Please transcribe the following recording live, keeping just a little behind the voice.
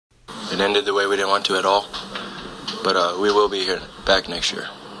It ended the way we didn't want to at all, but we will be here back next year.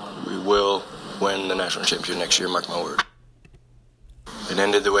 We will win the national championship next year, mark my word. It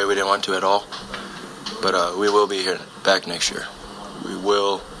ended the way we didn't want to at all, but we will be here back next year. We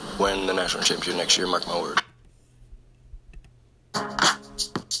will win the national championship next year, mark my word.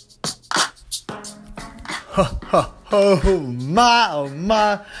 Oh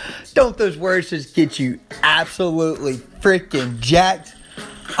my. Don't those words just get you absolutely freaking jacked?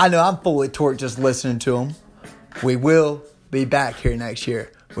 I know I'm fully torqued just listening to them. We will be back here next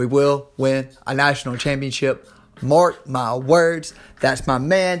year. We will win a national championship. Mark my words. That's my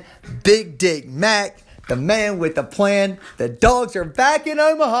man, Big Dick Mac, the man with the plan. The Dogs are back in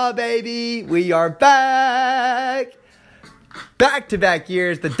Omaha, baby. We are back. Back-to-back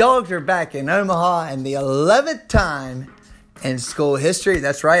years, the Dogs are back in Omaha, and the 11th time in school history.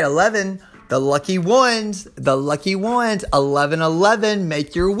 That's right, 11. The lucky ones. 11-11.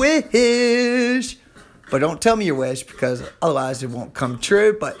 Make your wish. But don't tell me your wish, because otherwise it won't come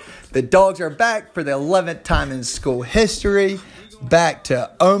true. But the Dogs are back for the 11th time in school history. Back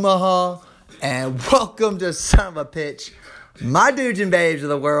to Omaha. And welcome to Son of a Pitch. My dudes and babes of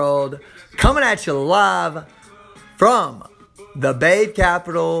the world. Coming at you live from the babe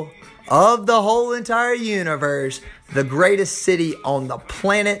capital of the whole entire universe. The greatest city on the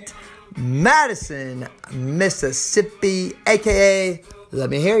planet. Madison, Mississippi. A.K.A. Let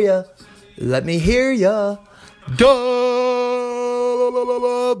me hear ya.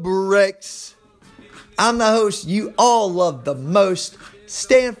 Bricks. I'm the host you all love the most,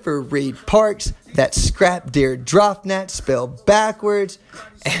 Stanford Reed Parks, that scrap deer Droffnat spelled backwards.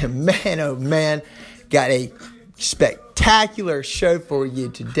 And man, oh man, got a spectacular show for you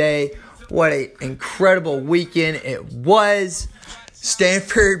today. What an incredible weekend it was.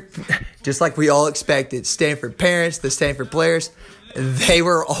 Stanford, just like we all expected, Stanford parents, the Stanford players, they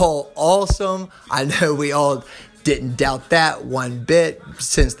were all awesome. I know we all didn't doubt that one bit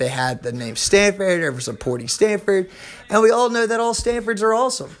since they had the name Stanford, ever supporting Stanford. And we all know that all Stanfords are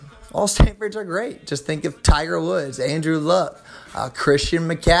awesome. All Stanfords are great. Just think of Tiger Woods, Andrew Luck, Christian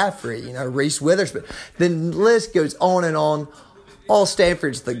McCaffrey, Reese Witherspoon. The list goes on and on. All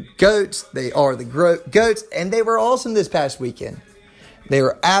Stanfords, the GOATs. They are the GOATs. And they were awesome this past weekend. They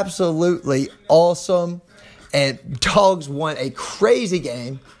were absolutely awesome. And Dogs won a crazy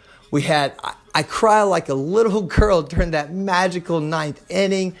game. I cried like a little girl during that magical 9th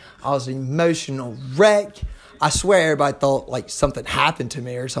inning. I was an emotional wreck. I swear everybody thought like something happened to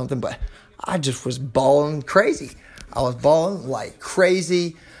me or something, but I just was bawling crazy. I was bawling like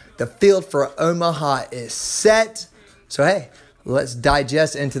crazy. The field for Omaha is set. So, hey, let's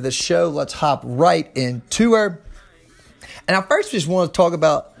digest into the show. Let's hop right into her. And I first just want to talk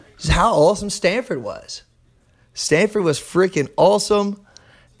about just how awesome Stanford was. Stanford was freaking awesome.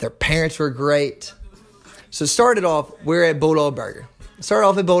 Their parents were great. So started off, we're at Bulldog Burger.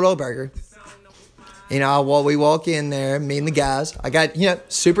 While we walk in there, me and the guys, I got,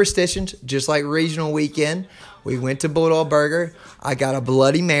 superstitions, just like regional weekend. We went to Bulldog Burger. I got a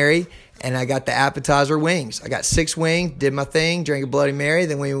Bloody Mary, and I got the appetizer wings. I got 6 wings, did my thing, drank a Bloody Mary.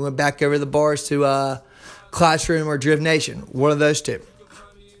 Then we went back over to the bars to Classroom or Drift Nation, one of those two.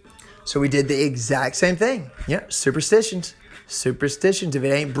 So we did the exact same thing. Yeah, superstitions. If it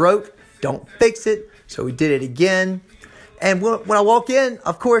ain't broke, don't fix it. So we did it again. And when I walk in,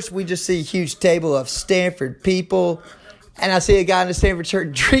 of course, we just see a huge table of Stanford people. And I see a guy in the Stanford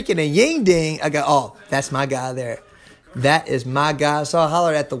shirt drinking a Ying Ding. I go, oh, that's my guy there. That is my guy. So I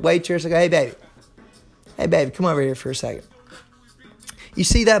hollered at the waitress. I go, hey, baby, come over here for a second. You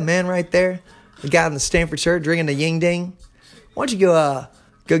see that man right there? The guy in the Stanford shirt drinking the Ying Ding? Why don't you go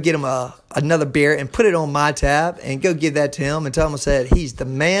get him another beer and put it on my tab and go give that to him and tell him I said he's the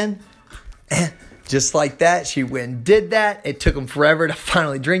man. And just like that, she went and did that. It took him forever to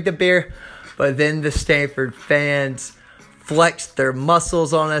finally drink the beer. But then the Stanford fans flexed their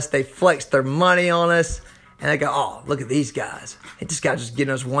muscles on us. They flexed their money on us. And I go, oh, look at these guys. Hey, this guy's just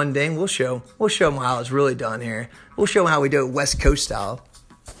getting us one ding. We'll show them how it's really done here. We'll show them how we do it West Coast style.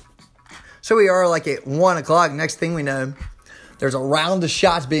 So we are like at 1 o'clock. Next thing we know, there's a round of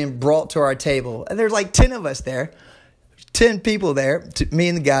shots being brought to our table. And there's like 10 of us there. 10 people there. Me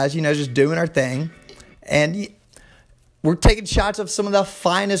and the guys, just doing our thing. And we're taking shots of some of the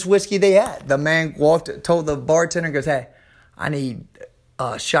finest whiskey they had. The man told the bartender, goes, hey, I need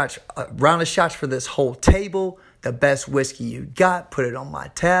a round of shots for this whole table. The best whiskey you got, put it on my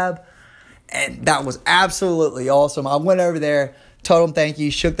tab. And that was absolutely awesome. I went over there, told them thank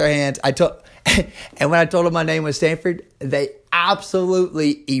you, shook their hands. And when I told them my name was Stanford, they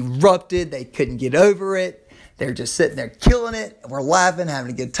absolutely erupted. They couldn't get over it. They're just sitting there killing it. We're laughing,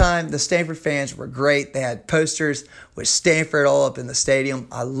 having a good time. The Stanford fans were great. They had posters with Stanford all up in the stadium.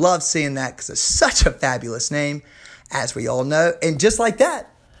 I love seeing that because it's such a fabulous name, as we all know. And just like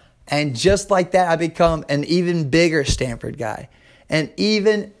that, I become an even bigger Stanford guy. An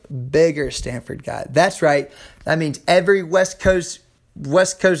even bigger Stanford guy. That's right. That means every West Coast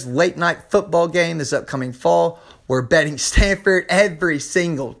late night football game this upcoming fall, we're betting Stanford every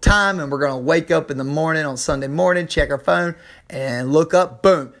single time, and we're going to wake up in the morning on Sunday morning, check our phone, and look up,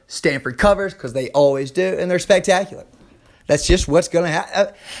 boom, Stanford covers, because they always do, and they're spectacular. That's just what's going to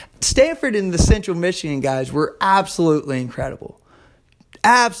happen. Stanford and the Central Michigan guys were absolutely incredible.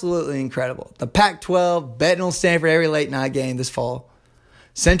 Absolutely incredible. The Pac-12 betting on Stanford every late night game this fall.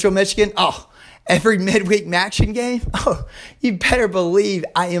 Central Michigan, every midweek action game, you better believe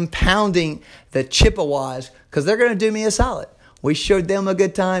I am pounding the Chippewas because they're going to do me a solid. We showed them a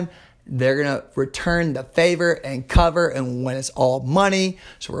good time. They're going to return the favor and cover and win us all money.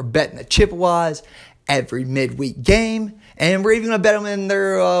 So we're betting the Chippewas every midweek game. And we're even going to bet them in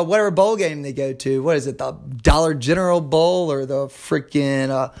their whatever bowl game they go to. What is it, the Dollar General Bowl or the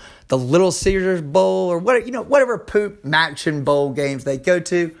freaking the Little Caesars Bowl or whatever poop action bowl games they go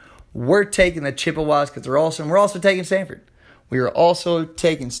to. We're taking the Chippewas because they're awesome. We're also taking Stanford. We are also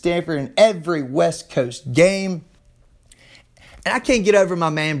taking Stanford in every West Coast game. And I can't get over my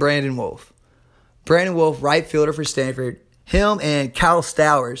man Brandon Wolf. Brandon Wolf, right fielder for Stanford. Him and Kyle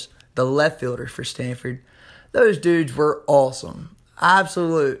Stowers, the left fielder for Stanford. Those dudes were awesome.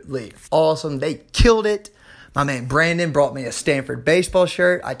 Absolutely awesome. They killed it. My man Brandon brought me a Stanford baseball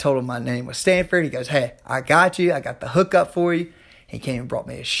shirt. I told him my name was Stanford. He goes, hey, I got you. I got the hookup for you. He came and brought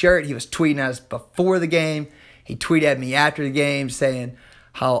me a shirt. He was tweeting at us before the game. He tweeted at me after the game saying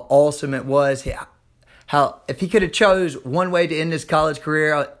how awesome it was. How if he could have chose one way to end his college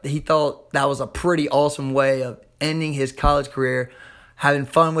career, he thought that was a pretty awesome way of ending his college career, having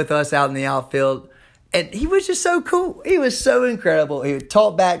fun with us out in the outfield. And he was just so cool. He was so incredible. He would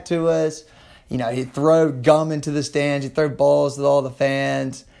talk back to us. He'd throw gum into the stands. He'd throw balls at all the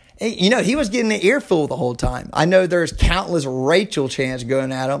fans. He was getting an earful the whole time. I know there's countless Rachel chants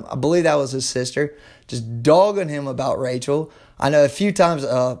going at him. I believe that was his sister, just dogging him about Rachel. I know a few times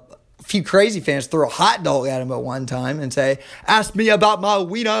a few crazy fans threw a hot dog at him at one time and say, ask me about my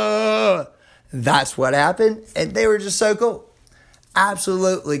wiener. That's what happened. And they were just so cool.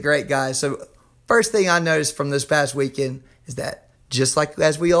 Absolutely great guys. So first thing I noticed from this past weekend is that just like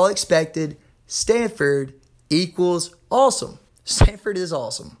as we all expected, Stanford equals awesome. Stanford is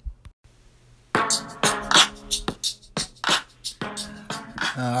awesome.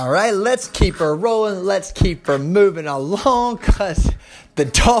 All right, let's keep her rolling. Let's keep her moving along because the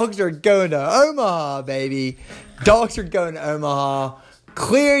dogs are going to Omaha, baby. Dogs are going to Omaha.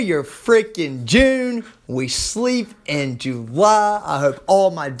 Clear your freaking June. We sleep in July. I hope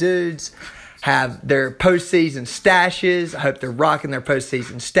all my dudes have their postseason stashes. I hope they're rocking their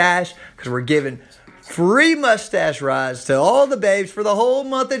postseason stash because we're giving free mustache rides to all the babes for the whole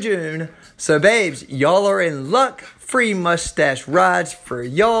month of June. So, babes, y'all are in luck. Free mustache rides for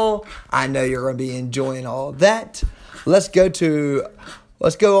y'all. I know you're going to be enjoying all that. Let's go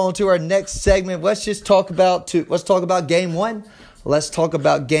on to our next segment. Let's talk about game one. Let's talk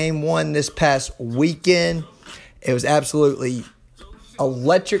about game one this past weekend. It was absolutely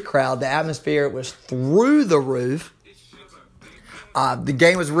electric crowd. The atmosphere was through the roof. The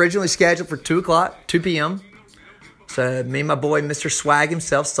game was originally scheduled for 2 p.m. So me and my boy, Mr. Swag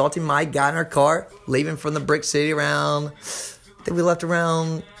himself, Salty Mike, got in our car, leaving from the Brick City around, I think we left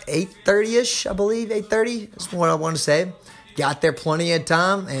around 8:30-ish, I believe, 8:30. That's what I want to say. Got there plenty of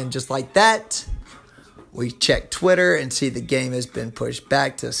time, and just like that, we checked Twitter and see the game has been pushed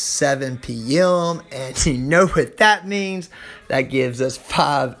back to 7 p.m. And you know what that means. That gives us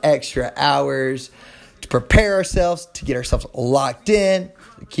 5 extra hours to prepare ourselves, to get ourselves locked in,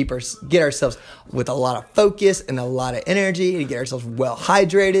 get ourselves with a lot of focus and a lot of energy, to get ourselves well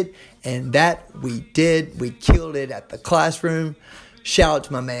hydrated. And that we did. We killed it at the classroom. Shout out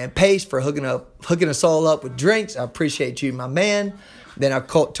to my man Pace for hooking us all up with drinks. I appreciate you, my man. Then I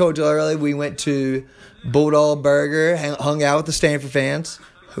told you earlier we went to Bulldog Burger, hung out with the Stanford fans,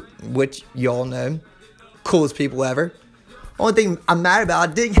 which y'all know, coolest people ever. Only thing I'm mad about,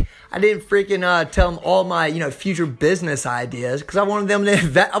 I didn't freaking tell them all my future business ideas because I wanted them to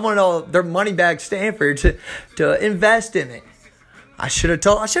invest. I wanted all their money back Stanford to invest in it. I should have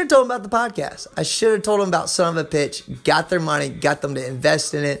told them about the podcast. I should have told them about Son of a Pitch, got their money, got them to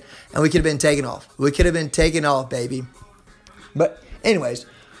invest in it, and we could have been taken off. We could have been taken off, baby. But anyways,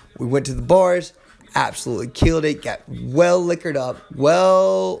 we went to the bars, absolutely killed it, got well liquored up, a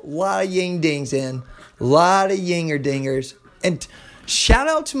lot of ying dings in, A lot of yinger dingers. And shout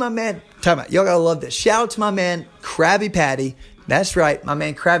out to my man. Time out. Y'all gotta love this. Shout out to my man, Krabby Patty. That's right. My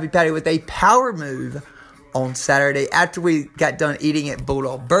man, Krabby Patty, with a power move on Saturday after we got done eating at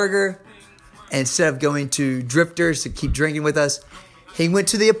Bulldog Burger. Instead of going to Drifters to keep drinking with us, he went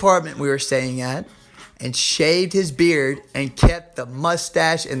to the apartment we were staying at and shaved his beard and kept the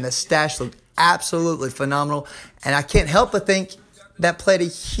mustache, and the stash looked absolutely phenomenal. And I can't help but think that played a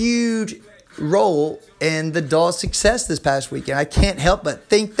huge role in the Dogs' success this past weekend. I can't help but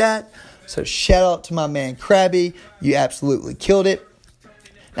think that. So shout out to my man Krabby. You absolutely killed it.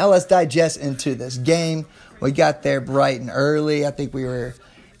 Now let's digest into this game. We got there bright and early. I think we were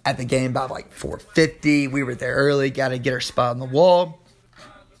at the game by like 4:50. We were there early. Got to get our spot on the wall.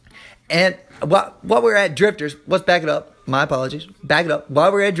 And while we were at Drifters, let's back it up. My apologies. Back it up.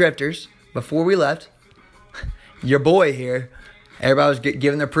 While we were at Drifters, before we left, your boy here, everybody was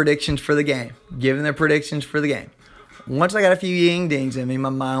giving their predictions for the game. Once I got a few ying dings in me, my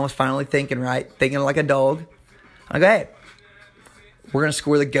mind was finally thinking right, thinking like a dog. I go, hey, we're going to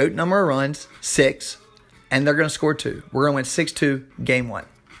score the GOAT number of runs, 6, and they're going to score 2. We're going to win 6-2 game 1.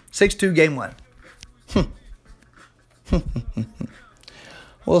 6-2 game 1.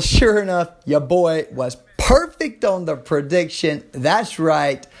 Well, sure enough, your boy was perfect on the prediction. That's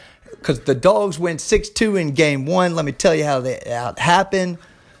right, because the Dogs went 6-2 in game 1. Let me tell you how that happened.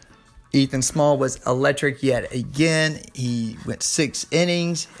 Ethan Small was electric yet again. He went 6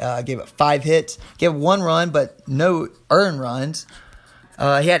 innings, gave up 5 hits, gave 1 run, but no earned runs.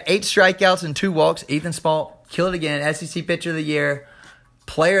 He had 8 strikeouts and 2 walks. Ethan Small killed it again. SEC Pitcher of the Year,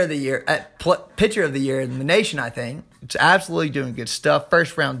 Player of the Year, Pitcher of the Year in the nation, I think. It's absolutely doing good stuff.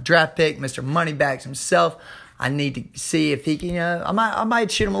 First round draft pick, Mr. Moneybags himself. I need to see if he can, I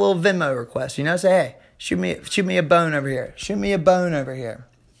might shoot him a little Venmo request, say, hey, shoot me a bone over here.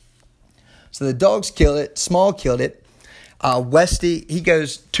 So the Dogs killed it. Small killed it. Westy, he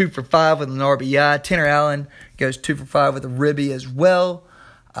goes 2 for 5 with an RBI. Tanner Allen goes 2 for 5 with a ribby as well.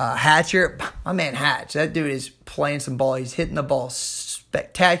 Hatcher, my man Hatch, that dude is playing some ball. He's hitting the ball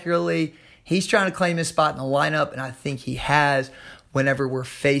spectacularly. He's trying to claim his spot in the lineup, and I think he has whenever we're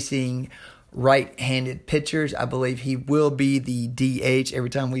facing right-handed pitchers. I believe he will be the DH every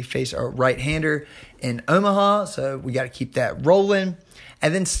time we face a right-hander in Omaha, so we got to keep that rolling.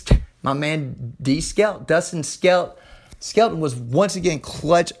 And then my man Dustin Skelton. Skelton was once again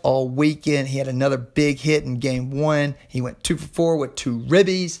clutch all weekend. He had another big hit in game 1. He went 2 for 4 with 2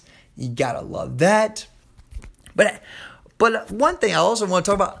 ribbies. You got to love that. But one thing I also want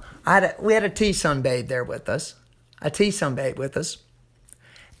to talk about, we had a T-Sun babe there with us.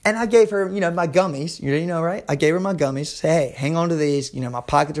 And I gave her, my gummies. Right? I gave her my gummies. Say, hey, hang on to these. My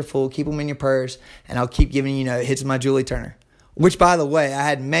pockets are full. Keep them in your purse. And I'll keep giving you, hits of my Julie Turner. Which, by the way, I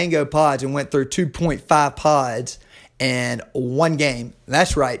had mango pods and went through 2.5 pods in one game.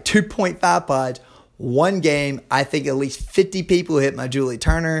 That's right, 2.5 pods, one game. I think at least 50 people hit my Julie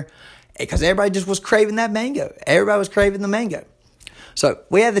Turner because everybody just was craving that mango. Everybody was craving the mango. So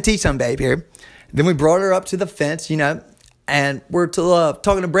we had the T-Sun babe here. Then we brought her up to the fence, and we're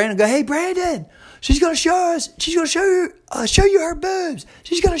talking to Brandon. Go, hey, Brandon, she's going to show you her boobs.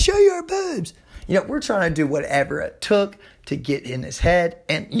 She's going to show you her boobs. We're trying to do whatever it took to get in his head.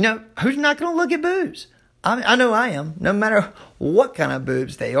 And, who's not going to look at boobs? I know I am. No matter what kind of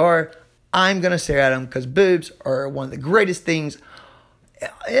boobs they are, I'm going to stare at them because boobs are one of the greatest things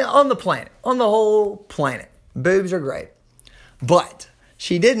on the planet, on the whole planet. Boobs are great. But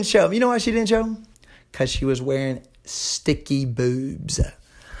she didn't show them. You know why she didn't show them? Because she was wearing sticky boobs.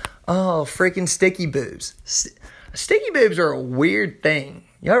 Oh, freaking sticky boobs. Sticky boobs are a weird thing.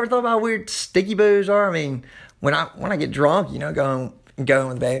 You ever thought about how weird sticky boobs are? I mean, when I get drunk, going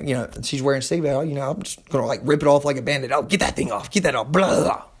with the babe, she's wearing sticky boobs, I'm just going to rip it off like a bandit. Oh, get that thing off. Get that off. Blah,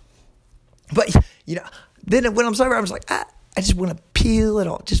 blah. But, then when I'm sober, I'm just like, I just want to peel it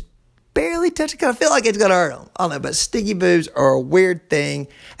off. Just barely touch it because I feel like it's going to hurt them. I don't know, but sticky boobs are a weird thing.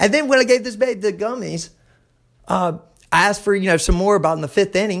 And then when I gave this babe the gummies, I asked for, some more about in the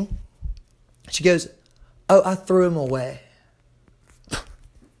 5th inning. She goes, oh, I threw them away.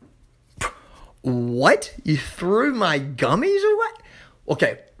 What? You threw my gummies away?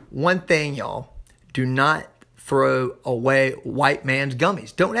 Okay, one thing, y'all. Do not throw away white man's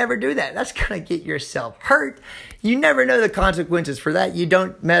gummies. Don't ever do that. That's going to get yourself hurt. You never know the consequences for that. You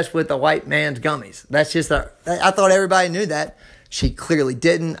don't mess with the white man's gummies. That's just I thought everybody knew that. She clearly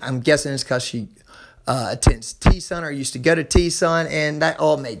didn't. I'm guessing it's because she attends T-Sun or used to go to T-Sun, and that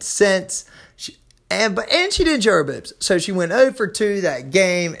all made sense. And she didn't show her boobs. So she went 0 for 2 that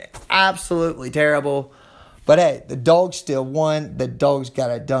game. Absolutely terrible. But hey, the Dogs still won. The Dogs got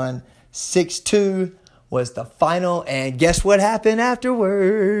it done. 6-2. was the final. And guess what happened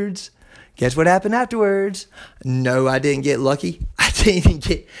afterwards? No, I didn't get lucky. I didn't even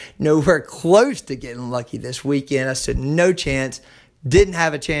get nowhere close to getting lucky this weekend. I stood no chance. Didn't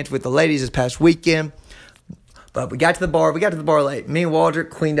have a chance with the ladies this past weekend. But we got to the bar. Late. Me and Waldrick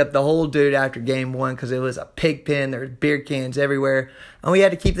cleaned up the whole dude after game one because it was a pig pen. There was beer cans everywhere. And we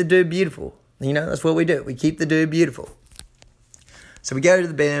had to keep the dude beautiful. That's what we do. We keep the dude beautiful. So we go to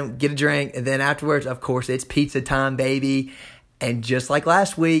the bin, get a drink, and then afterwards, of course, it's pizza time, baby. And just like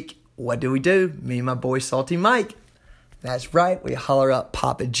last week, what do? Me and my boy Salty Mike. That's right. We holler up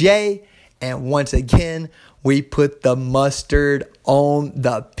Papa J. And once again, we put the mustard on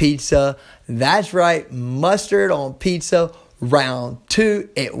the pizza. That's right. Mustard on pizza. Round 2.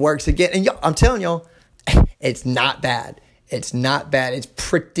 It works again. And I'm telling y'all, it's not bad. It's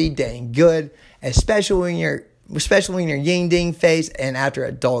pretty dang good. Especially when you're ying ding face and after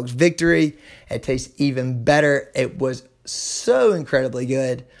a dog's victory. It tastes even better. It was so incredibly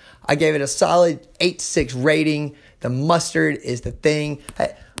good. I gave it a solid 8.6 rating. The mustard is the thing.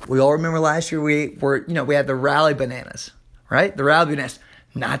 Hey, we all remember last year we had the Rally bananas, right? The Rally bananas.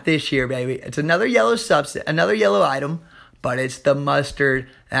 Not this year, baby. It's another yellow substance, another yellow item, but it's the mustard.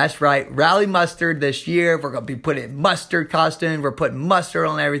 That's right. Rally mustard this year. We're going to be putting mustard costume. We're putting mustard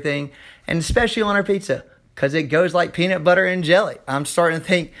on everything, and especially on our pizza because it goes like peanut butter and jelly. I'm starting to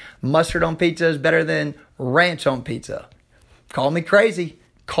think mustard on pizza is better than ranch on pizza. Call me crazy,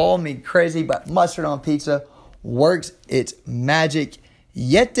 but mustard on pizza works its magic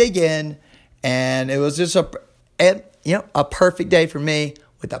yet again, and it was just a perfect day for me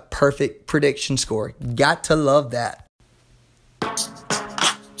with a perfect prediction score. Got to love that.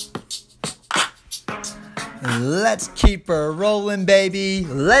 Let's keep her rolling, baby.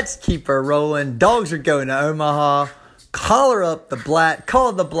 Let's keep her rolling. Dogs are going to Omaha. Call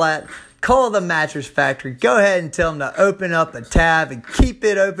the Mattress Factory. Go ahead and tell them to open up a tab and keep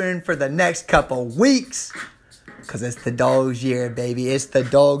it open for the next couple weeks. Because it's the dog's year, baby. It's the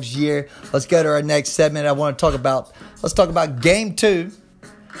dog's year. Let's go to our next segment. Let's talk about Game 2.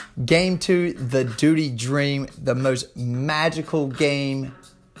 Game 2, the Duty Dream. The most magical game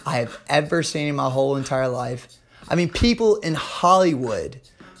I have ever seen in my whole entire life. I mean, people in Hollywood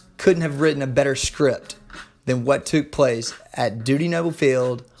couldn't have written a better script than what took place at Duty Noble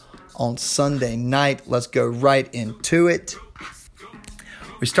Field on Sunday night. Let's go right into it.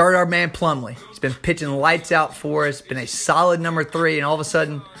 We started our man Plumlee. He's been pitching lights out for us. Been a solid number 3, and all of a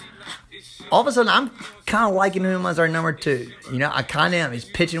sudden, I'm kind of liking him as our number 2. I kind of am. He's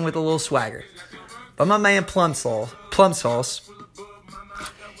pitching with a little swagger. But my man Plum Sauce,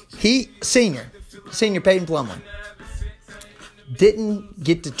 he senior Peyton Plumlee, didn't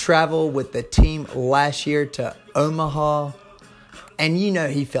get to travel with the team last year to Omaha, and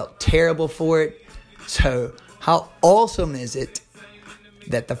he felt terrible for it. So how awesome is it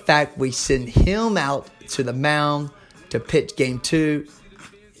that the fact we send him out to the mound to pitch Game 2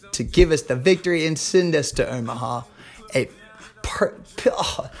 to give us the victory and send us to Omaha. It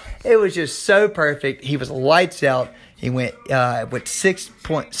was just so perfect. He was lights out. He went with 6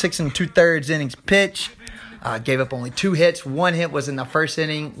 2/3 innings pitch. Gave up only 2 hits. 1 hit was in the first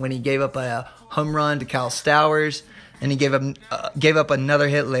inning when he gave up a home run to Kyle Stowers, and he gave up another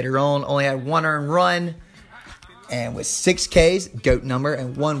hit later on. Only had 1 earned run. And with 6 Ks, GOAT number,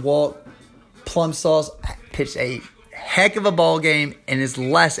 and 1 walk, Plum Sauce pitched a heck of a ball game in his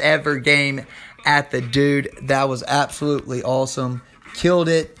last ever game at the Dude. That was absolutely awesome. Killed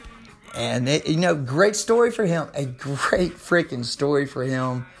it. And, great story for him. A great freaking story for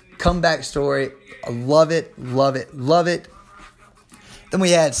him. Comeback story. I love it. Then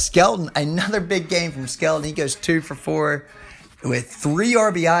we had Skelton. Another big game from Skelton. He goes 2 for 4 with 3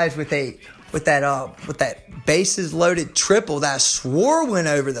 RBIs with that bases loaded triple that I swore went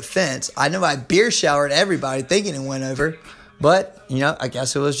over the fence. I know I beer showered everybody thinking it went over, but I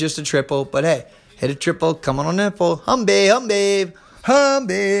guess it was just a triple. But hey, hit a triple, come on nipple, hum babe. So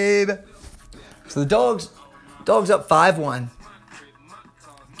the dogs up 5-1,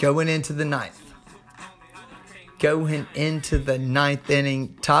 going into the ninth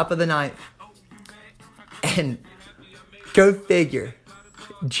inning, top of the ninth, and go figure.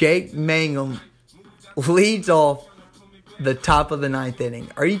 Jake Mangum leads off the top of the ninth inning.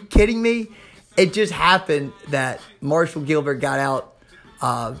 Are you kidding me? It just happened that Marshall Gilbert got out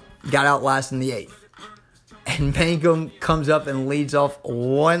last in the 8th. And Mangum comes up and leads off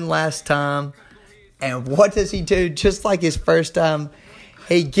one last time. And what does he do? Just like his first time,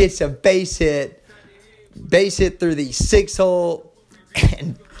 he gets a base hit through the 6th hole.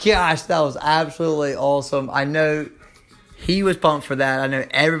 And gosh, that was absolutely awesome. I know He was pumped for that. I know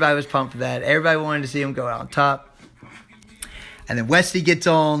everybody was pumped for that. Everybody wanted to see him go out on top. And then Wesley gets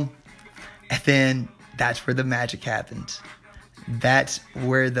on, and then that's where the magic happens. That's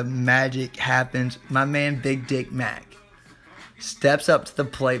where the magic happens. My man, Big Dick Mac, steps up to the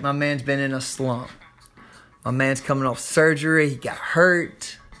plate. My man's been in a slump. My man's coming off surgery. He got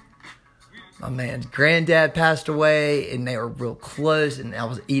hurt. My man's granddad passed away, and they were real close, and I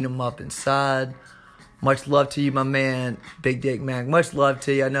was eating him up inside. Much love to you, my man, Big Dick Mac. Much love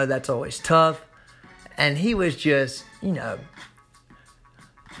to you. I know that's always tough. And he was just,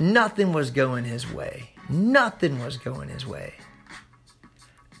 nothing was going his way. Nothing was going his way.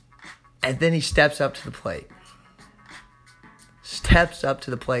 And then he steps up to the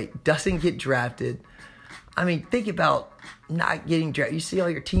plate. Doesn't get drafted. I mean, think about not getting drafted. You see all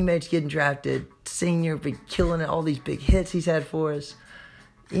your teammates getting drafted. Senior been killing it. All these big hits he's had for us.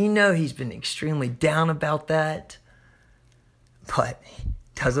 He's been extremely down about that. But he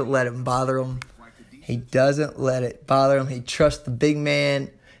doesn't let it bother him. He doesn't let it bother him. He trusts the big man.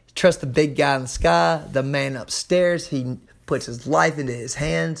 He trusts the big guy in the sky. The man upstairs. He puts his life into his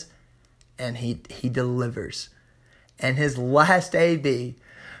hands. And he delivers. And his last AB.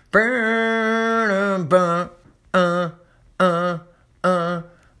 I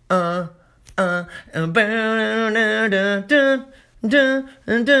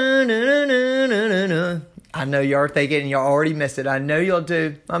know y'all are thinking, y'all already missed it. I know y'all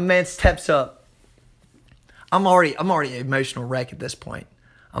do. My man steps up. I'm already an emotional wreck at this point.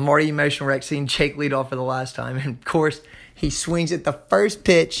 I'm already emotional wreck seeing Jake lead off for the last time. And of course, he swings at the first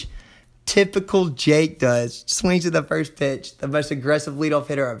pitch. Typical Jake does. Swings at the first pitch. The most aggressive leadoff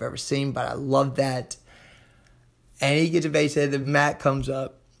hitter I've ever seen, but I love that. And he gets a base hit. The Matt comes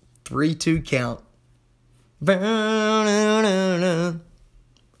up. 3-2 count. And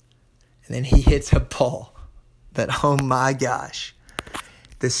then he hits a ball that, oh my gosh,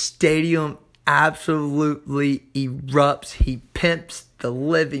 the stadium absolutely erupts. He pimps the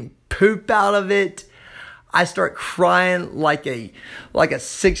living poop out of it. I start crying like a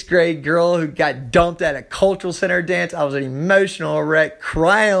 6th grade girl who got dumped at a cultural center dance. I was an emotional wreck,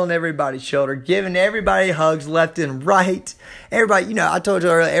 crying on everybody's shoulder, giving everybody hugs left and right. Everybody, I told you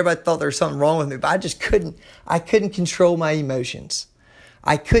earlier, everybody thought there was something wrong with me, but I couldn't control my emotions.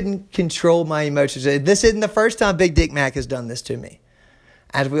 This isn't the first time Big Dick Mac has done this to me.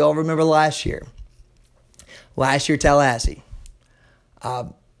 As we all remember last year, Tallahassee.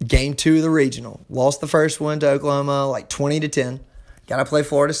 Game 2 of the regional. Lost the first one to Oklahoma, 20-10. Got to play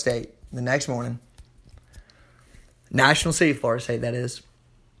Florida State the next morning. National City, Florida State, that is.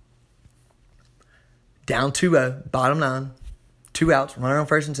 Down 2-0, bottom 9. 2 outs, runner on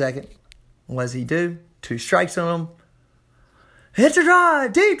first and second. What does he do? 2 strikes on him. Hits a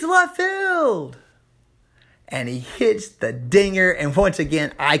drive deep to left field. And he hits the dinger. And once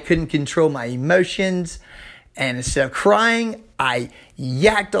again, I couldn't control my emotions. And instead of crying, I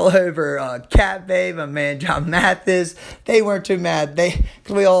yacked all over Cat Babe, my man John Mathis. They weren't too mad.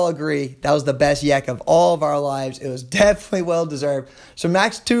 Because we all agree that was the best yak of all of our lives. It was definitely well deserved. So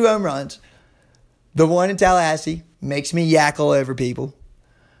Max 2 home runs. The one in Tallahassee makes me yak all over people.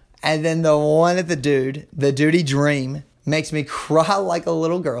 And then the one at the Duty Dream, makes me cry like a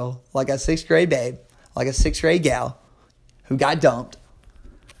little girl, like a 6th grade babe, like a 6th grade gal who got dumped.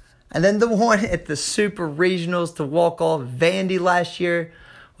 And then the one at the Super Regionals to walk off Vandy last year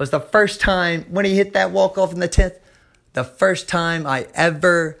was the first time when he hit that walk off in the 10th, the first time I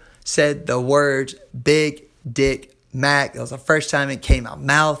ever said the words Big Dick Mac. It was the first time it came out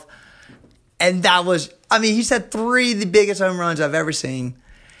mouth. And that was, he's had 3 of the biggest home runs I've ever seen.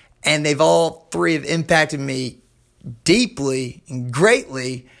 And they've all 3 have impacted me deeply and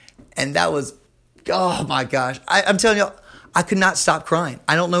greatly. And that was, oh my gosh. I'm telling you, I could not stop crying.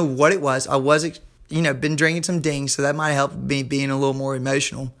 I don't know what it was. I was, been drinking some dings, so that might help me being a little more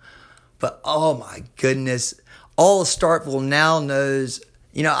emotional. But, oh my goodness. All of Starkville now knows,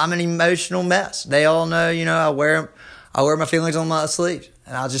 I'm an emotional mess. They all know, I wear my feelings on my sleeves.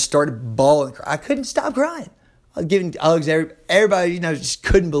 And I just started bawling. I couldn't stop crying. I was giving hugs. Everybody, just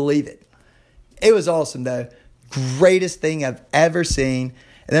couldn't believe it. It was awesome, though. Greatest thing I've ever seen.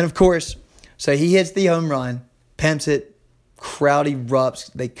 And then, of course, so he hits the home run, pimps it. Crowd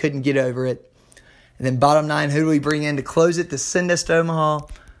erupts. They couldn't get over it. And then bottom 9, who do we bring in to close it to send us to Omaha?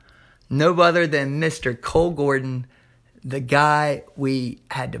 No other than Mr. Cole Gordon, the guy we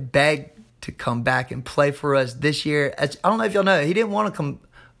had to beg to come back and play for us this year. I don't know if y'all know, he didn't want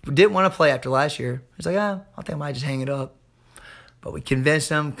to play after last year. He's like, I think I might just hang it up. But we convinced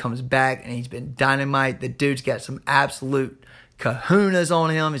him, comes back, and he's been dynamite. The dude's got some absolute kahunas on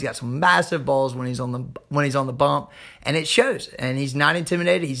him. He's got some massive balls when he's on the bump, and it shows. And he's not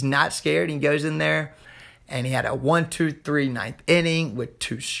intimidated. He's not scared. He goes in there, and he had a 1-2-3 ninth inning with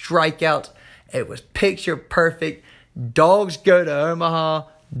 2 strikeouts. It was picture perfect. Dogs go to Omaha.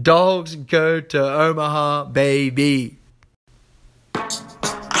 Dogs go to Omaha, baby.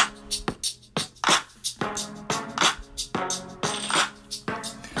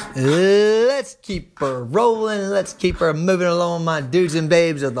 Let's keep her rolling. Let's keep her moving along, my dudes and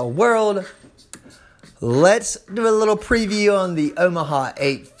babes of the world. Let's do a little preview on the Omaha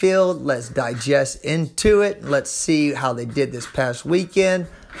 8 field. Let's digest into it. Let's see how they did this past weekend.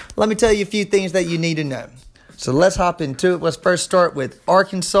 Let me tell you a few things that you need to know. So let's hop into it. Let's first start with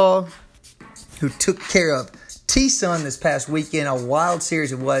Arkansas, who took care of T-Sun this past weekend. A wild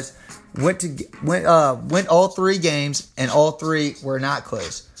series it was. Went all 3 games, and all 3 were not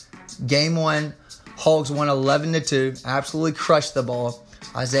close. Game 1, Hogs won 11-2. Absolutely crushed the ball.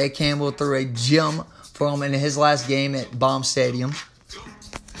 Isaiah Campbell threw a gem for him in his last game at Baum Stadium.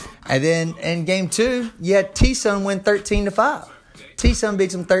 And then in Game 2, you had T-Sun win 13-5. T-Sun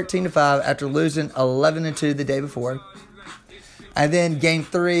beats them 13-5 after losing 11-2 the day before. And then Game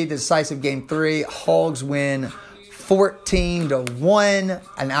 3, the decisive Game 3, Hogs win 14-1,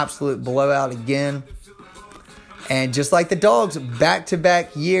 an absolute blowout again. And just like the Dogs,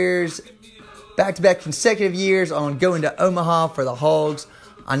 back-to-back consecutive years on going to Omaha for the Hogs.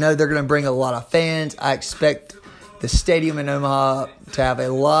 I know they're going to bring a lot of fans. I expect the stadium in Omaha to have a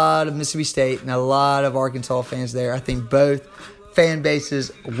lot of Mississippi State and a lot of Arkansas fans there. I think both fan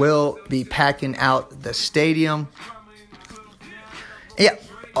bases will be packing out the stadium. Yeah,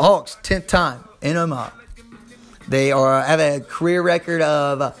 Hogs, 10th time in Omaha. They have a career record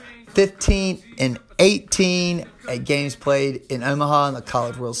of 15-18 at games played in Omaha in the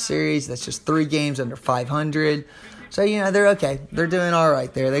College World Series. That's just 3 games under 500. So, they're okay. They're doing all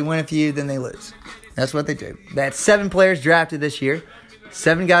right there. They win a few, then they lose. That's what they do. They had 7 players drafted this year.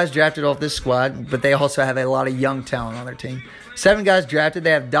 7 guys drafted off this squad, but they also have a lot of young talent on their team. 7 guys drafted.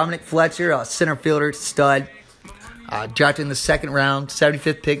 They have Dominic Fletcher, a center fielder, stud, drafted in the 2nd round,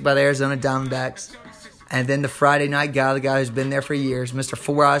 75th pick by the Arizona Diamondbacks. And then the Friday night guy, the guy who's been there for years, Mr.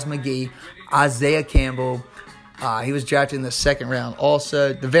 Four Eyes McGee, Isaiah Campbell. He was drafted in the 2nd round.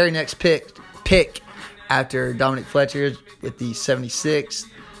 Also, the very next pick after Dominic Fletcher with the 76th,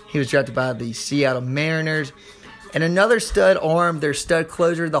 he was drafted by the Seattle Mariners. And another stud arm, their stud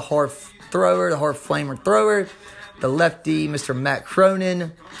closer, the hard flamer thrower, the lefty, Mr. Matt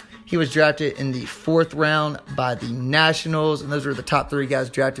Cronin. He was drafted in the 4th round by the Nationals, and those were the top 3 guys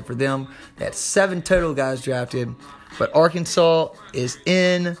drafted for them. They had 7 total guys drafted, but Arkansas is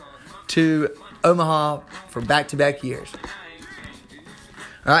in to Omaha for back-to-back years.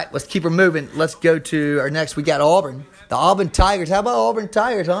 All right, let's keep her moving. Let's go to our next. We got Auburn. The Auburn Tigers. How about Auburn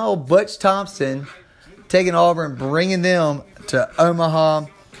Tigers, huh? Old Butch Thompson taking Auburn, bringing them to Omaha.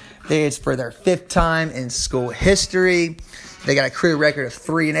 It's for their 5th time in school history. They got a career record of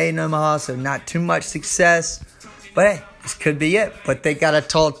 3-8 in Omaha, so not too much success. But hey, this could be it. But they got a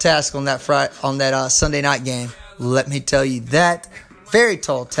tall task on that Sunday night game. Let me tell you that. Very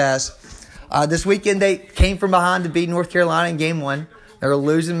tall task. This weekend they came from behind to beat North Carolina in Game 1. They were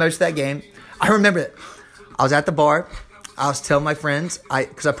losing most of that game. I remember it. I was at the bar. I was telling my friends,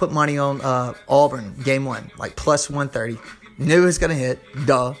 because I put money on Auburn Game 1, like plus 130. Knew it was going to hit.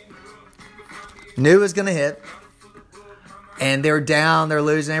 Duh. Knew it was going to hit. And they were down, they're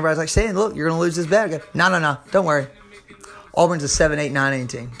losing. Everybody's like saying, look, you're going to lose this bet. I go, no, don't worry. Auburn's a 7-8, 9-8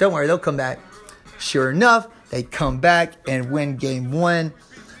 team. Don't worry, they'll come back. Sure enough, they come back and win Game 1,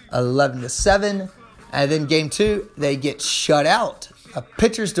 11-7. And then Game 2, they get shut out. A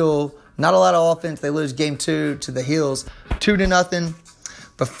pitcher's duel, not a lot of offense. They lose Game 2 to the Hills, 2-0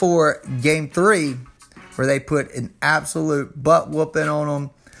 before Game 3, where they put an absolute butt whooping on them.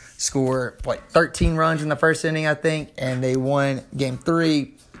 Score 13 runs in the first inning, I think, and they won Game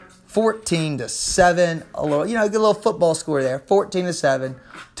 3, 14-7. A little, good little football score there, 14-7.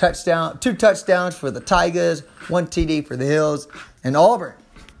 2 touchdowns for the Tigers, 1 TD for the Hills, and Auburn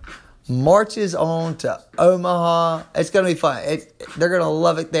marches on to Omaha. It's gonna be fun. They're gonna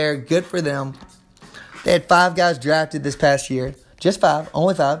love it there. Good for them. They had 5 guys drafted this past year, just 5,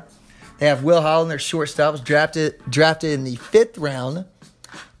 only 5. They have Will Holland, their shortstop, was drafted in the 5th round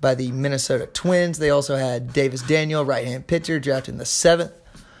by the Minnesota Twins. They also had Davis Daniel, right-hand pitcher, drafted in the 7th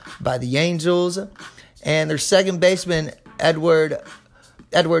by the Angels. And their second baseman, Edward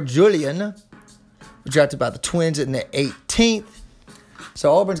Julian, was drafted by the Twins in the 18th.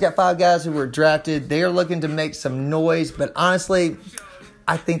 So Auburn's got 5 guys who were drafted. They are looking to make some noise, but honestly,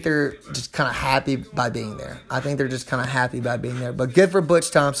 I think they're just kind of happy by being there. But good for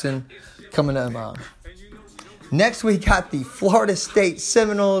Butch Thompson coming to Omaha. Next, we got the Florida State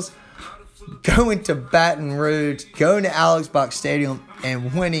Seminoles going to Baton Rouge, going to Alex Box Stadium,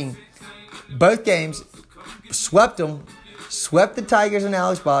 and winning both games. Swept the Tigers in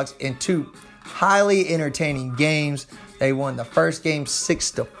Alex Box in two highly entertaining games. They won the first game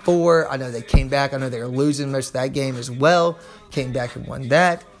 6-4. I know they came back. I know they were losing most of that game as well. Came back and won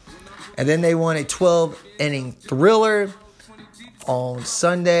that. And then they won a 12-inning thriller on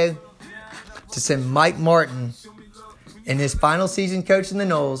Sunday to send Mike Martin in his final season coaching the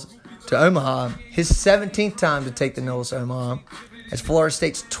Noles to Omaha. His 17th time to take the Noles to Omaha. It's Florida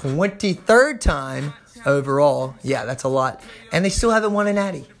State's 23rd time overall. Yeah, that's a lot. And they still haven't won a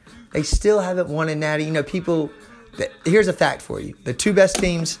natty. You know, people... Here's a fact for you. The two best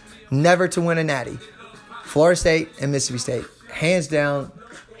teams never to win a natty. Florida State and Mississippi State. Hands down.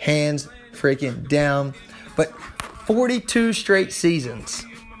 Hands freaking down. But 42 straight seasons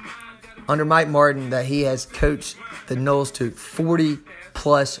under Mike Martin that he has coached the Noles to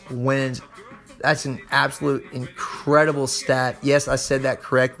 40-plus wins. That's an absolute incredible stat. Yes, I said that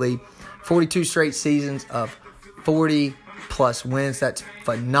correctly. 42 straight seasons of 40-plus wins. That's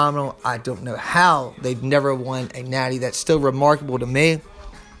phenomenal. I don't know how they've never won a natty. That's still remarkable to me.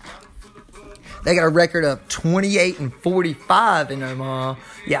 They got a record of 28-45 in Omaha.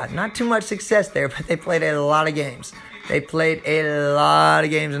 Yeah, not too much success there, but they played a lot of games. In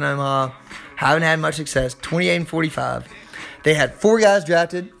Omaha. Haven't had much success. 28-45. They had 4 guys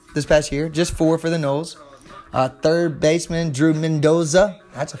drafted this past year. Just 4 for the Noles. Third baseman, Drew Mendoza.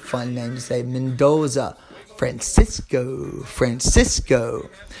 That's a fun name to say. Mendoza. Francisco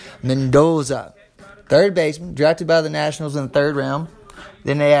Mendoza. Third baseman, drafted by the Nationals in the 3rd round.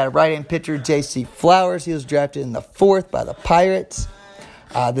 Then they had right-hand pitcher J.C. Flowers. He was drafted in the 4th by the Pirates.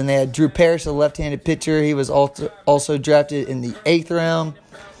 Then they had Drew Parrish, a left-handed pitcher. He was also drafted in the 8th round.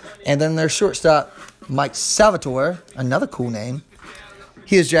 And then their shortstop, Mike Salvatore, another cool name.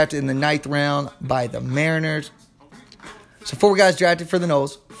 He was drafted in the 9th round by the Mariners. So 4 guys drafted for the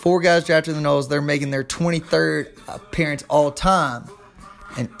Noles. They're making their 23rd appearance all-time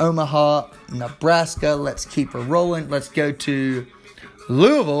in Omaha, Nebraska. Let's keep it rolling. Let's go to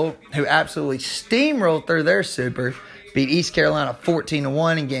Louisville, who absolutely steamrolled through their super. Beat East Carolina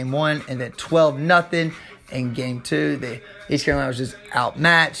 14-1 in Game 1 and then 12-0 in Game 2. The East Carolina was just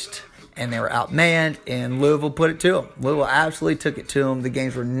outmatched and they were outmanned, and Louisville put it to them. Louisville absolutely took it to them. The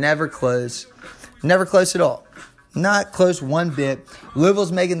games were never close. Never close at all. Not close one bit.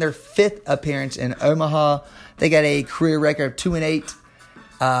 Louisville's making their 5th appearance in Omaha. They got a career record of 2-8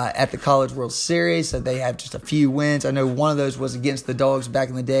 at the College World Series, so they have just a few wins. I know one of those was against the Dogs back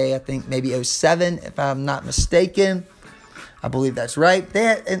in the day. I think maybe 07, if I'm not mistaken. I believe that's right. They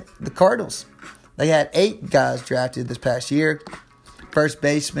had the Cardinals. They had 8 guys drafted this past year. First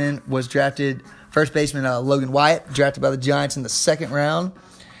baseman Logan Wyatt, drafted by the Giants in the 2nd round.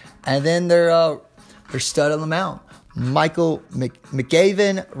 And then their stud on the mound, Michael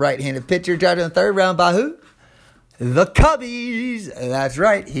McGavin, right-handed pitcher, drafted in the 3rd round by who? The Cubbies. That's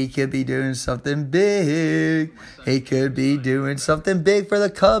right. He could be doing something big. for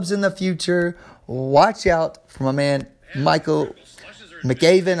the Cubs in the future. Watch out for my man, Michael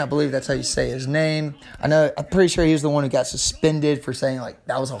McGavin. I believe that's how you say his name. I'm pretty sure he was the one who got suspended for saying,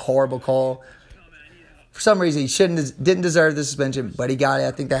 that was a horrible call. For some reason, he didn't deserve the suspension, but he got it.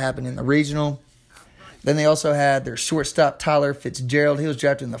 I think that happened in the regional. Then they also had their shortstop, Tyler Fitzgerald. He was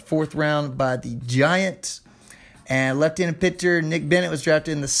drafted in the 4th round by the Giants. And left-handed pitcher Nick Bennett was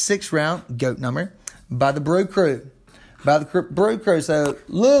drafted in the 6th round, GOAT number, by the Brew Crew. So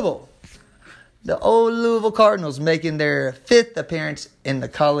Louisville, the old Louisville Cardinals, making their 5th appearance in the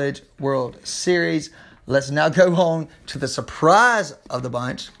College World Series. Let's now go on to the surprise of the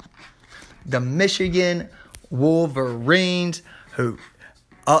bunch, the Michigan Wolverines, who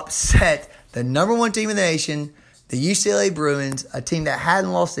upset the number 1 team in the nation, the UCLA Bruins, a team that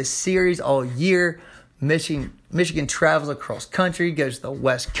hadn't lost a series all year. Michigan travels across country, goes to the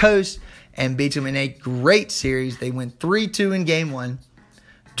West Coast, and beats them in a great series. They win 3-2 in Game 1,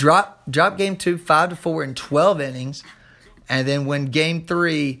 drop Game 2 5-4 in 12 innings, and then win Game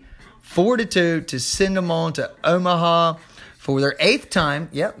 3 4-2 to send them on to Omaha for their 8th time.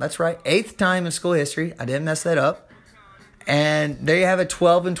 Yep, that's right, 8th time in school history. I didn't mess that up. And there you have a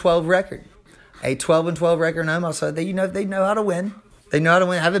 12-12 record. A 12-12 record in Omaha. So they know how to win. They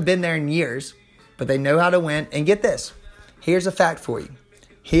haven't been there in years, but they know how to win. And get this. Here's a fact for you.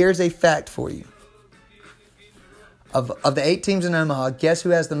 Of the 8 teams in Omaha, guess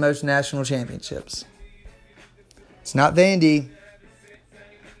who has the most national championships? It's not Vandy.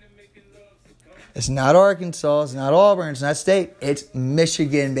 It's not Arkansas. It's not Auburn. It's not State. It's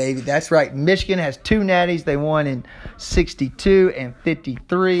Michigan, baby. That's right. Michigan has 2 natties. They won in 62 and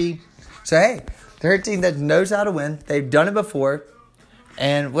 53. So, hey, they're a team that knows how to win. They've done it before.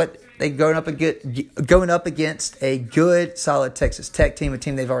 And they going up against a good, solid Texas Tech team, a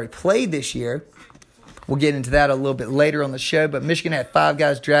team they've already played this year. We'll get into that a little bit later on the show. But Michigan had 5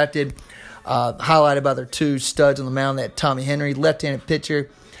 guys drafted, highlighted by their 2 studs on the mound. They had Tommy Henry, left-handed pitcher,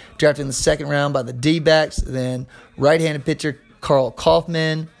 drafted in the 2nd round by the D-backs. Then right-handed pitcher Carl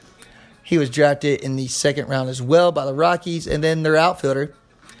Kaufman. He was drafted in the 2nd round as well by the Rockies. And then their outfielder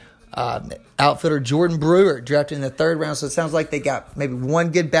Jordan Brewer, drafted in the 3rd round. So it sounds like they got maybe one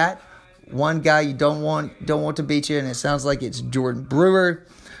good bat, one guy you don't want to beat you, and it sounds like it's Jordan Brewer.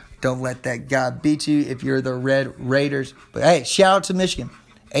 Don't let that guy beat you if you're the Red Raiders. But hey, shout out to Michigan.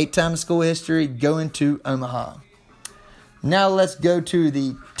 8-time school history going to Omaha. Now let's go to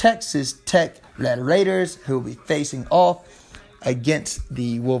the Texas Tech Red Raiders, who will be facing off against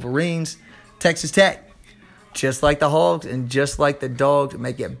the Wolverines. Texas Tech, just like the Hogs and just like the Dogs,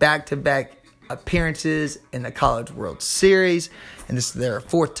 make it back-to-back appearances in the College World Series. And this is their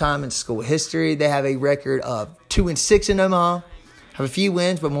 4th time in school history. They have a record of 2-6 in Omaha. Have a few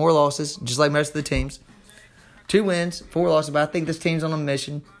wins, but more losses, just like most of the teams. 2 wins, 4 losses, but I think this team's on a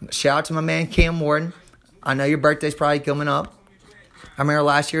mission. Shout out to my man Cam Warden. I know your birthday's probably coming up. I remember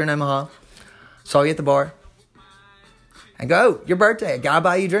last year in Omaha. Saw you at the bar. And go, your birthday, I gotta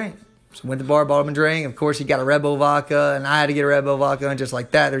buy you a drink. So went to the bar, bought him a drink. Of course, he got a Red Bull vodka, and I had to get a Red Bull vodka, and just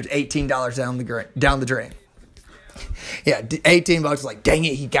like that, there's $18 down the drain. Yeah, $18 is like, dang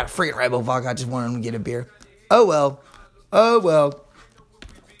it, he got a free Red Bull vodka. I just wanted him to get a beer. Oh, well.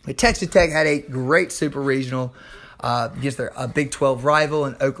 But Texas Tech had a great super regional against their Big 12 rival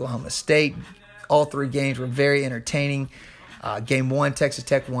in Oklahoma State. All 3 games were very entertaining. Game 1, Texas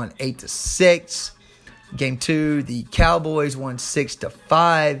Tech won 8-6. Game 2, the Cowboys won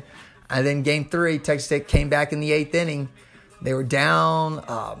 6-5. And then Game 3, Texas Tech came back in the 8th inning. They were down,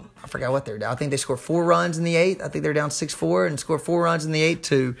 I forgot what they were down. I think they scored 4 runs in the 8th. I think they were down 6-4 and scored 4 runs in the 8th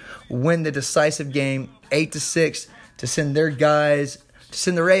to win the decisive game 8-6 to send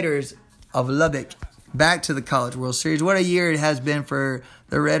the Raiders of Lubbock back to the College World Series. What a year it has been for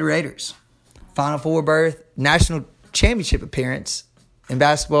the Red Raiders. Final 4 berth, national championship appearance in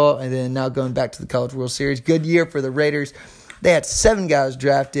basketball, and then now going back to the College World Series. Good year for the Raiders. They had 7 guys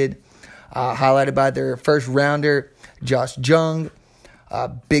drafted, highlighted by their first rounder, Josh Jung.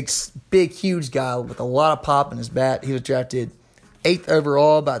 Big, huge guy with a lot of pop in his bat. He was drafted 8th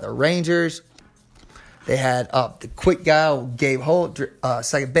overall by the Rangers. They had the quick guy, Gabe Holt,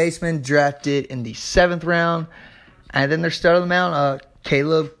 second baseman, drafted in the 7th round. And then their stud of the mound,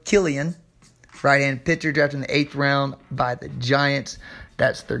 Caleb Killian, right-hand pitcher, drafted in the 8th round by the Giants.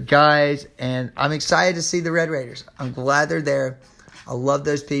 That's their guys. And I'm excited to see the Red Raiders. I'm glad they're there. I love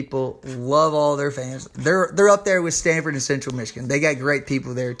those people. Love all their fans. They're up there with Stanford and Central Michigan. They got great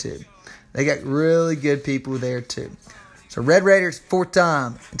people there, too. They got really good people there, too. So Red Raiders, 4th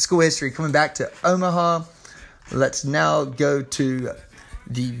time in school history, coming back to Omaha. Let's now go to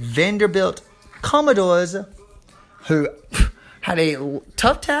the Vanderbilt Commodores, who had a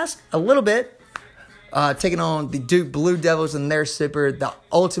tough task, a little bit, taking on the Duke Blue Devils in their Sipper, the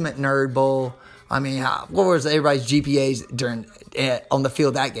Ultimate Nerd Bowl. I mean, what was everybody's GPAs during on the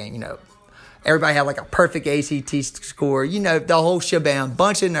field that game? You know, everybody had like a perfect ACT score. You know, the whole shebang,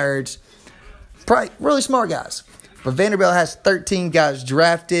 bunch of nerds, probably really smart guys. But Vanderbilt has 13 guys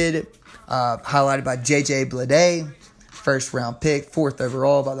drafted, highlighted by J.J. Blade, first-round pick, 4th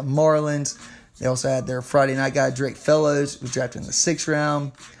overall by the Marlins. They also had their Friday night guy, Drake Fellows, who was drafted in the 6th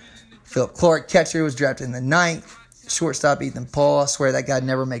round. Philip Clark, catcher, was drafted in the 9th. Shortstop, Ethan Paul, I swear that guy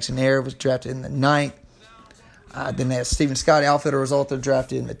never makes an error, was drafted in the 9th. Then they have Stephen Scott, outfielder, was also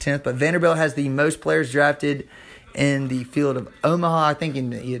drafted in the 10th. But Vanderbilt has the most players drafted in the field of Omaha, I think in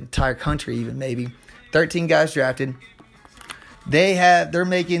the entire country even maybe. 13 guys drafted. They're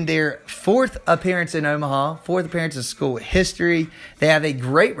making their 4th appearance in Omaha, 4th appearance in school history. They have a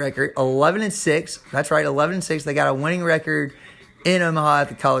great record, 11-6. That's right, 11-6. They got a winning record in Omaha at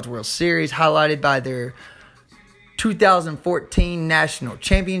the College World Series, highlighted by their 2014 National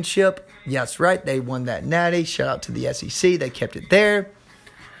Championship. Yes, right, they won that natty. Shout out to the SEC. They kept it there.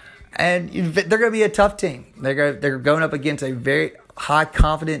 And they're going to be a tough team. They're going up against a very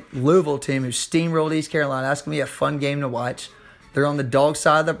high-confident Louisville team who steamrolled East Carolina. That's going to be a fun game to watch. They're on the dog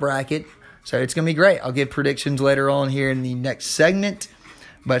side of the bracket, so it's going to be great. I'll give predictions later on here in the next segment,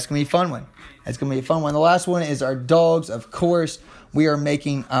 but it's going to be a fun one. It's going to be a fun one. The last one is our dogs, of course. We are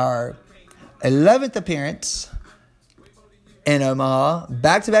making our 11th appearance in Omaha,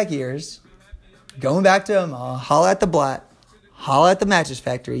 back-to-back years. going back to Omaha, holla at the Black, holla at the Mattress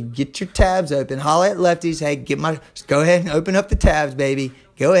Factory, get your tabs open, holla at Lefties, hey, go ahead and open up the tabs, baby.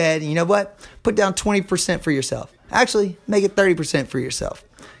 Go ahead, and you know what? Put down 20% for yourself. Actually, make it 30% for yourself.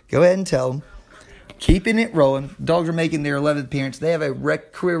 Go ahead and tell them. Keeping it rolling. Dogs are making their 11th appearance. They have a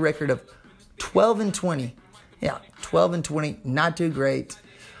career record of 12-20. Yeah, 12-20. Not too great.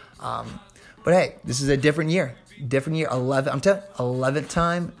 But hey, this is a different year. 11. I'm telling you, 11th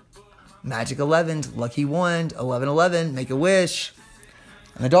time. Magic 11s, lucky ones, 11-11, make a wish.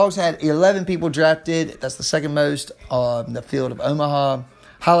 And the Dogs had 11 people drafted. That's the second most on the field of Omaha.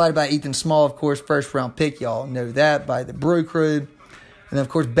 Highlighted by Ethan Small, of course, first round pick. Y'all know that, by the Brew Crew. And then, of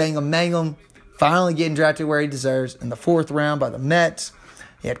course, Bangum Mangum finally getting drafted where he deserves in the 4th round by the Mets.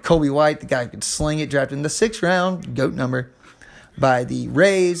 He had Colby White, the guy who could sling it, drafted in the 6th round, GOAT number, by the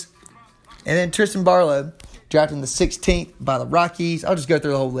Rays. And then Tristan Barlow, drafted in the 16th by the Rockies. I'll just go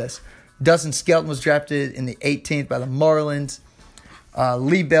through the whole list. Dustin Skelton was drafted in the 18th by the Marlins.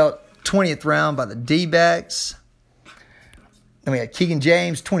 Lee Belt, 20th round by the D-backs. Then we had Keegan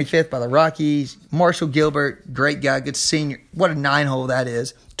James, 25th by the Rockies. Marshall Gilbert, great guy, good senior. What a 9-hole that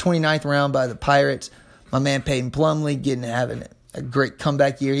is. 29th round by the Pirates. My man Peyton Plumlee having a great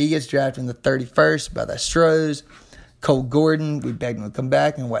comeback year. He gets drafted in the 31st by the Astros. Cole Gordon, we begged him to come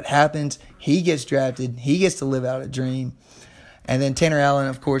back, and what happens? He gets drafted. He gets to live out a dream. And then Tanner Allen,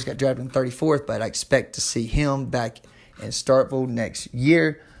 of course, got drafted in 34th, but I expect to see him back in Starkville next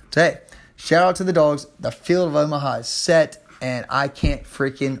year. So, hey, shout out to the Dogs. The field of Omaha is set, and I can't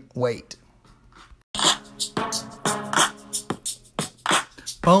freaking wait.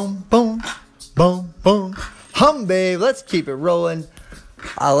 Boom, boom, boom, boom. Babe, let's keep it rolling.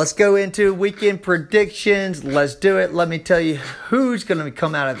 Let's go into weekend predictions. Let's do it. Let me tell you who's going to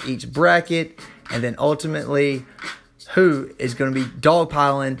come out of each bracket, and then ultimately who is going to be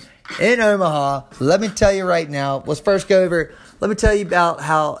dogpiling in Omaha. Let me tell you right now. Let's first go over. Let me tell you about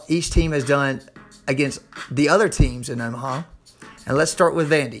how each team has done against the other teams in Omaha. And let's start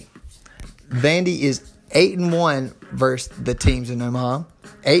with Vandy. Vandy is 8-1 versus the teams in Omaha.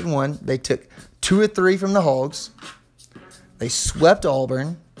 8-1. They took 2 of 3 from the Hogs. They swept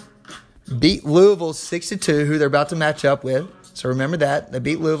Auburn. Beat Louisville 6-2, who they're about to match up with. So remember that. They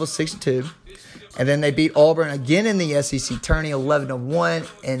beat Louisville 6-2. And then they beat Auburn again in the SEC tourney 11-1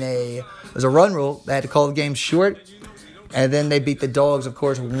 it was a run rule. They had to call the game short. And then they beat the Dogs, of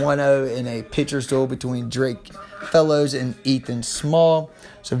course, 1-0 in a pitcher's duel between Drake Fellows and Ethan Small.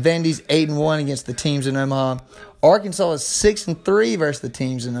 So Vandy's 8-1 against the teams in Omaha. Arkansas is 6-3 versus the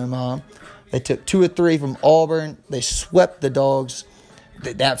teams in Omaha. They took 2 of 3 from Auburn. They swept the Dogs.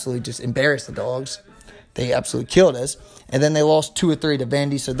 They absolutely just embarrassed the Dogs. They absolutely killed us. And then they lost 2 of 3 to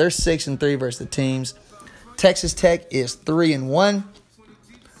Vandy. So they're 6-3 versus the teams. Texas Tech is 3-1.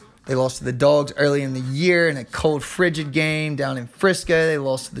 They lost to the Dogs early in the year in a cold, frigid game down in Frisco. They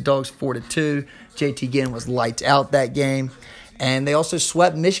lost to the Dogs 4-2. JT Ginn was lights out that game. And they also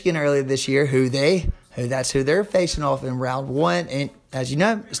swept Michigan earlier this year, that's who they're facing off in round 1. And as you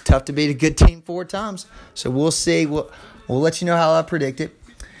know, it's tough to beat a good team 4 times. So we'll see. We'll let you know how I predict it.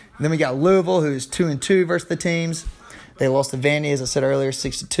 And then we got Louisville, who's 2-2 versus the teams. They lost to Vandy, as I said earlier,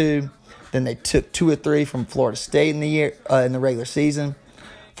 6-2. Then they took 2 of 3 from Florida State in the regular season.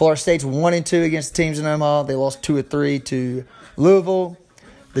 Florida State's 1-2 against the teams in Omaha. They lost 2 of 3 to Louisville.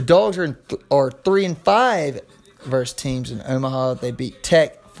 The Dogs are 3-5 versus teams in Omaha. They beat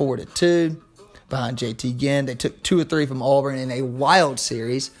Tech 4-2 behind JT Ginn. They took 2 of 3 from Auburn in a wild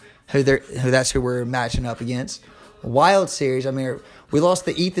series. That's who we're matching up against. Wild series. I mean, we lost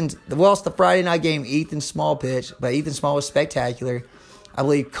the Friday night game. Ethan Small pitch, but Ethan Small was spectacular. I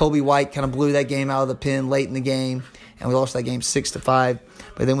believe Colby White kind of blew that game out of the pen late in the game, and we lost that game 6-5.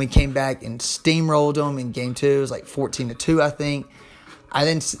 But then we came back and steamrolled them in game 2. It was like 14-2, I think.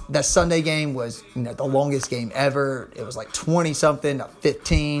 That Sunday game was, the longest game ever. It was like 20-something to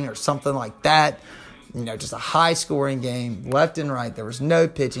 15 or something like that. Just a high-scoring game, left and right. There was no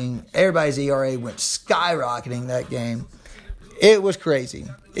pitching. Everybody's ERA went skyrocketing that game. It was crazy.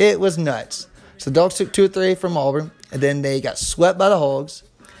 It was nuts. So the Dogs took 2 of 3 from Auburn, and then they got swept by the Hogs.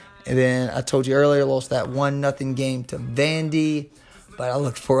 And then I told you earlier, lost that 1-0 game to Vandy. But I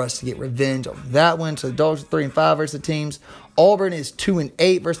look for us to get revenge on that one. So the Dogs are 3-5 versus the teams. Auburn is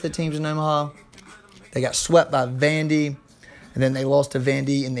 2-8 versus the teams in Omaha. They got swept by Vandy. And then they lost to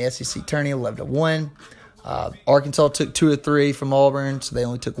Vandy in the SEC tourney 11-1. Arkansas took 2 of 3 from Auburn, so they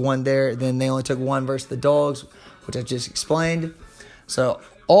only took 1 there. Then they only took 1 versus the Dogs, which I just explained. So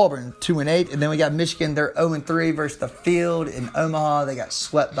Auburn 2-8, and then we got Michigan. They're 0-3 versus the field in Omaha. They got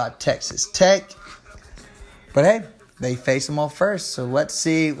swept by Texas Tech. But hey, they face them all first. So let's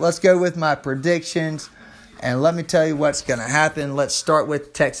see. Let's go with my predictions. And let me tell you what's going to happen. Let's start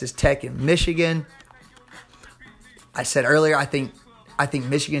with Texas Tech and Michigan. I said earlier, I think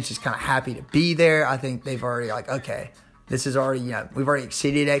Michigan's just kind of happy to be there. I think they've already okay, this is already, we've already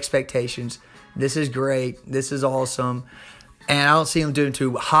exceeded expectations. This is great. This is awesome. And I don't see them doing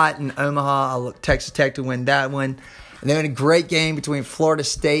too hot in Omaha. I look Texas Tech to win that one. And then a great game between Florida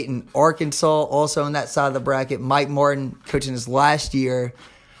State and Arkansas, also on that side of the bracket. Mike Martin coaching his last year.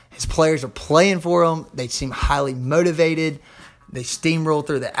 His players are playing for him. They seem highly motivated. They steamrolled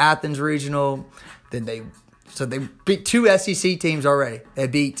through the Athens Regional. So they beat 2 SEC teams already.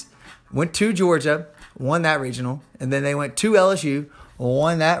 Went to Georgia, won that regional, and then they went to LSU,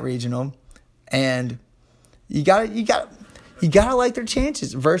 won that regional. And you gotta like their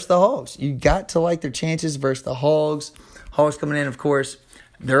chances versus the Hogs. You got to like their chances versus the Hogs. Hogs coming in, of course,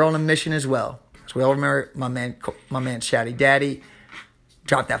 they're on a mission as well. So we all remember my man Shaddy Daddy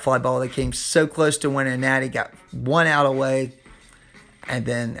dropped that fly ball. They came so close to winning a natty, got one out away, and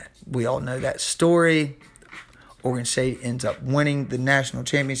then we all know that story. Oregon State ends up winning the national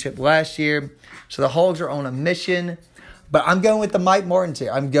championship last year. So the Hogs are on a mission. But I'm going with the Mike Martins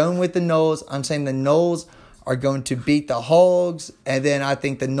here. I'm going with the Noles. I'm saying the Noles are going to beat the Hogs. And then I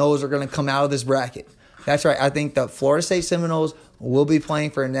think the Noles are going to come out of this bracket. That's right. I think the Florida State Seminoles will be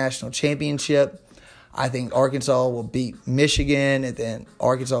playing for a national championship. I think Arkansas will beat Michigan. And then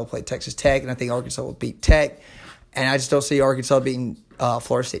Arkansas will play Texas Tech. And I think Arkansas will beat Tech. And I just don't see Arkansas beating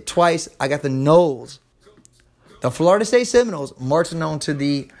Florida State twice. I got the Noles. The Florida State Seminoles marching on to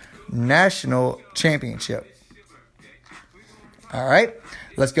the national championship. All right,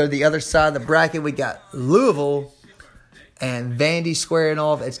 let's go to the other side of the bracket. We got Louisville and Vandy squaring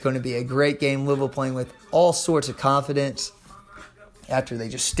off. It's going to be a great game. Louisville playing with all sorts of confidence after they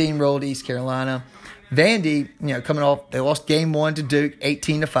just steamrolled East Carolina. Vandy, coming off, they lost game 1 to Duke,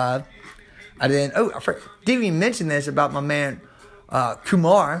 18-5. I didn't even mention this about my man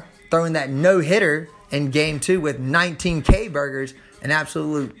Kumar throwing that no-hitter in Game 2 with 19 K-burgers. An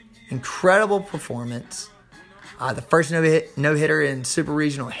absolute incredible performance. The first no-hitter in Super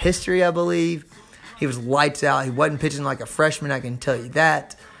Regional history, I believe. He was lights out. He wasn't pitching like a freshman, I can tell you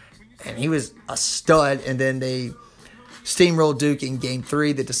that. And he was a stud. And then they steamrolled Duke in Game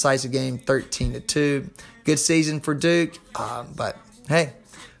 3, the decisive game, 13-2. Good season for Duke. But, hey,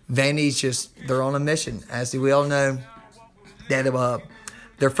 Vandy's they're on a mission. As we all know, they had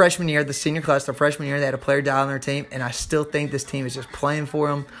their freshman year, the senior class, they had a player die on their team, and I still think this team is just playing for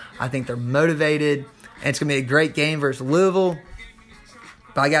them. I think they're motivated, and it's going to be a great game versus Louisville.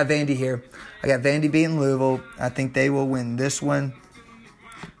 But I got Vandy here. I got Vandy beating Louisville. I think they will win this one.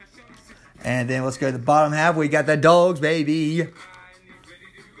 And then let's go to the bottom half. We got the Dogs, baby.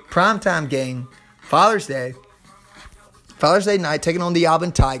 Primetime game, Father's Day. Father's Day night, taking on the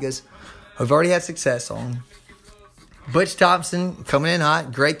Auburn Tigers, who've already had success on. Butch Thompson coming in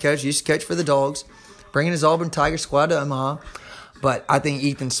hot, great coach, used to coach for the Dogs, bringing his Auburn Tiger squad to Omaha. But I think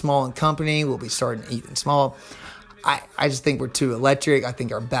Ethan Small and company will be starting Ethan Small. I just think we're too electric. I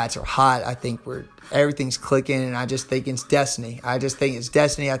think our bats are hot. I think everything's clicking, and I just think it's destiny. I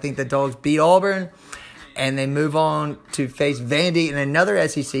think the Dogs beat Auburn, and they move on to face Vandy in another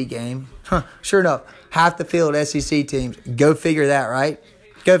SEC game. Sure enough, half the field SEC teams. Go figure that, right?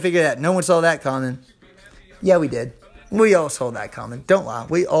 Go figure that. No one saw that coming. Yeah, we did. We all saw that coming. Don't lie.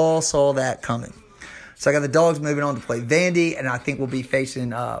 We all saw that coming. So I got the Dogs moving on to play Vandy, and I think we'll be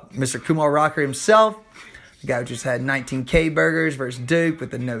facing Mr. Kumar Rocker himself. The guy who just had 19 K-burgers versus Duke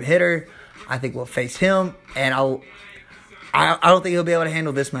with a no-hitter. I think we'll face him, and I don't think he'll be able to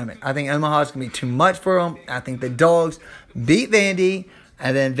handle this moment. I think Omaha's going to be too much for him. I think the Dogs beat Vandy,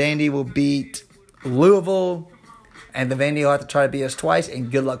 and then Vandy will beat Louisville, and the Vandy will have to try to beat us twice,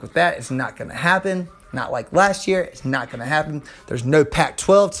 and good luck with that. It's not going to happen. Not like last year. It's not going to happen. There's no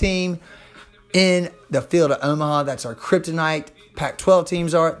Pac-12 team in the field of Omaha. That's our kryptonite. Pac-12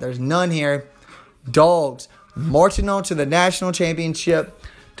 teams are. There's none here. Dogs marching on to the national championship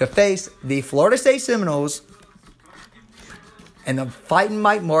to face the Florida State Seminoles and the Fighting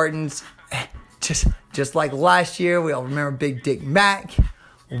Mike Martins. Just like last year, we all remember Big Dick Mac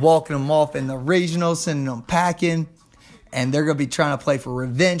walking them off in the regional, sending them packing. And they're going to be trying to play for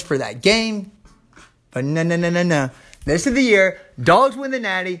revenge for that game. But no. This is the year. Dogs win the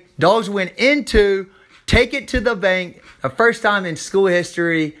natty. Dogs win in 2. Take it to the bank. The first time in school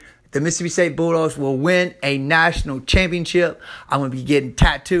history the Mississippi State Bulldogs will win a national championship. I'm going to be getting a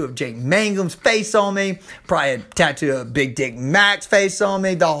tattoo of Jake Mangum's face on me. Probably a tattoo of Big Dick Mac's face on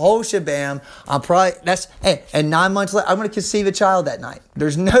me. The whole shabam. And 9 months later, I'm going to conceive a child that night.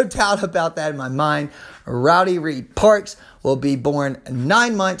 There's no doubt about that in my mind. Rowdy Reed Parks will be born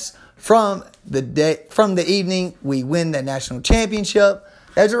 9 months from the evening we win the national championship.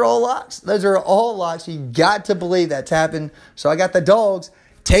 Those are all locks. You got to believe that's happened. So I got the Dogs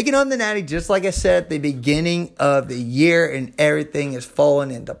taking on the Natty, just like I said at the beginning of the year, and everything is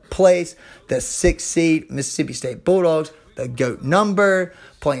falling into place. The 6th seed Mississippi State Bulldogs, the GOAT number,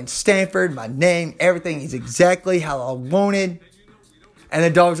 playing Stanford, my name, everything is exactly how I wanted. And the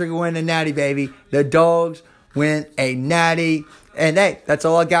Dogs are going to win the Natty, baby. The Dogs win a Natty. And hey, that's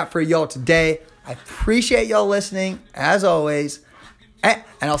all I got for y'all today. I appreciate y'all listening, as always. And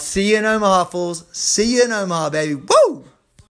I'll see you in Omaha, fools. See you in Omaha, baby. Woo!